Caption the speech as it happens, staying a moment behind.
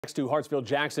Next to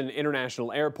Hartsfield-Jackson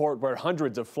International Airport, where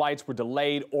hundreds of flights were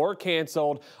delayed or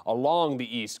canceled along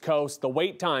the East Coast. The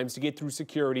wait times to get through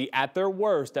security at their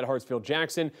worst at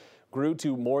Hartsfield-Jackson grew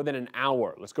to more than an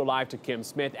hour. Let's go live to Kim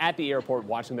Smith at the airport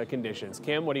watching the conditions.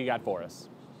 Kim, what do you got for us?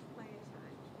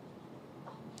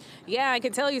 Yeah, I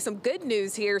can tell you some good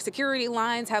news here. Security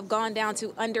lines have gone down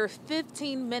to under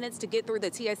 15 minutes to get through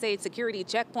the TSA security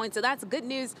checkpoint. So that's good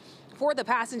news for the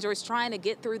passengers trying to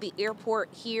get through the airport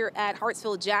here at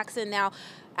Hartsfield-Jackson. Now,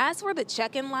 as for the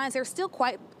check-in lines, there's still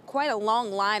quite a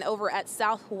long line over at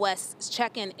Southwest's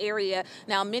check-in area.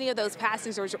 Now, many of those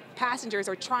passengers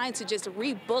are trying to just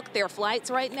rebook their flights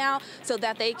right now so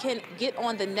that they can get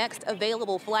on the next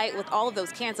available flight with all of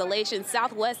those cancellations.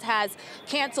 Southwest has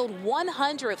canceled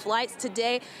 100 flights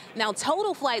today. Now,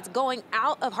 total flights going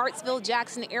out of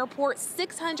Hartsfield-Jackson Airport,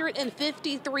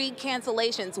 653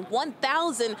 cancellations,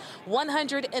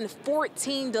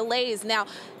 1,114 delays. Now,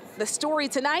 the story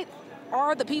tonight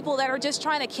are the people that are just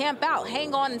trying to camp out,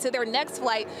 hang on into their next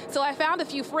flight. So I found a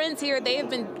few friends here. They have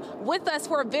been with us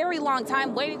for a very long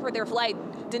time waiting for their flight.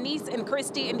 Denise and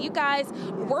Christy, and you guys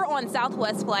were on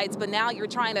Southwest flights, but now you're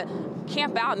trying to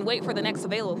camp out and wait for the next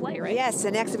available flight, right? Yes,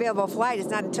 the next available flight is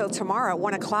not until tomorrow at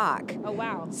 1 o'clock. Oh,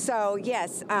 wow. So,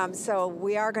 yes, so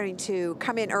we are going to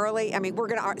come in early. I mean, we're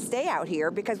going to stay out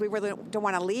here because we really don't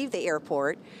want to leave the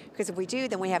airport, because if we do,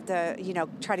 then we have to,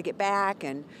 try to get back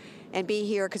and be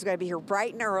here, because we're going to be here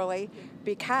bright and early,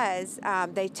 because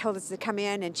they told us to come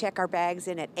in and check our bags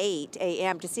in at 8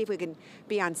 a.m. to see if we can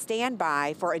be on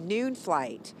standby for a noon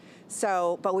flight.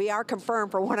 So, but we are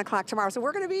confirmed for 1 o'clock tomorrow. So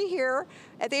we're going to be here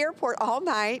at the airport all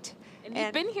night. And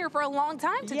you've been here for a long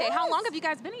time today. Yes. How long have you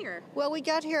guys been here? Well, we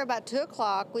got here about 2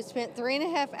 o'clock. We spent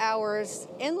 3.5 hours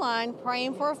in line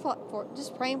praying for a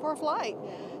flight.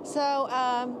 So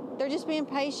they're just being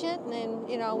patient, and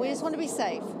we just want to be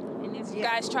safe. And as you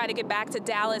guys try to get back to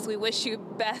Dallas, we wish you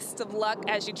best of luck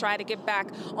as you try to get back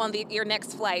on your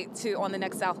next flight on the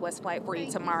next Southwest flight for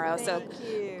you tomorrow. Thank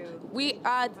you.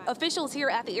 Officials here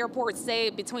at the airport say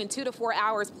between 2 to 4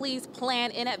 hours. Please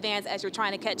plan in advance as you're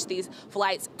trying to catch these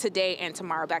flights today and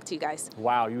tomorrow. Back to you guys.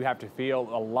 Wow, you have to feel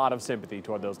a lot of sympathy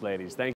toward those ladies. Thank you.